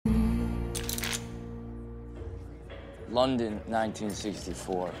London,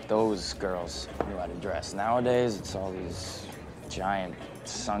 1964. Those girls knew how to dress. Nowadays, it's all these giant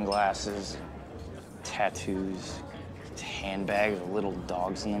sunglasses, tattoos, handbags with little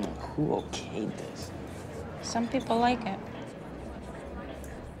dogs in them. Like, who okayed this? Some people like it.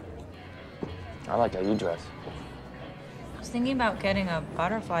 I like how you dress. I was thinking about getting a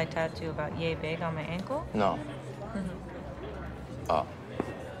butterfly tattoo about yay big on my ankle. No. Oh.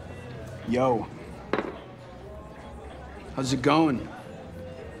 Yo. How's it going?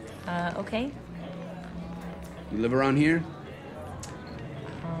 Okay. You live around here?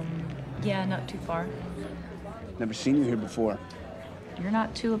 Yeah, not too far. Never seen you here before. You're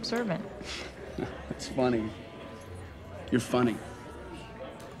not too observant. It's funny. You're funny.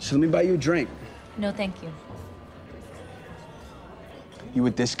 So let me buy you a drink. No, thank you. You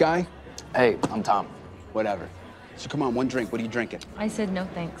with this guy? Hey, I'm Tom. Whatever. So come on, one drink. What are you drinking? I said no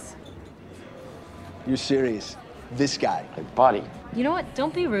thanks. You're serious. This guy. Hey, buddy. You know what?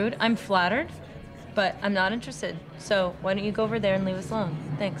 Don't be rude. I'm flattered, but I'm not interested. So why don't you go over there and leave us alone?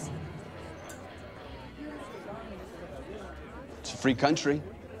 Thanks. It's a free country.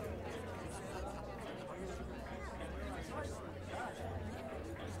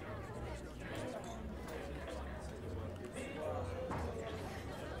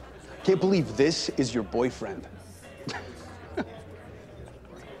 Can't believe this is your boyfriend.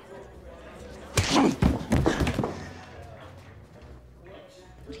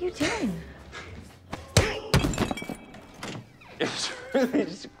 What are you doing? It's really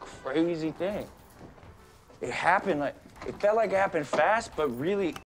just a crazy thing. It happened like, it felt like it happened fast, but really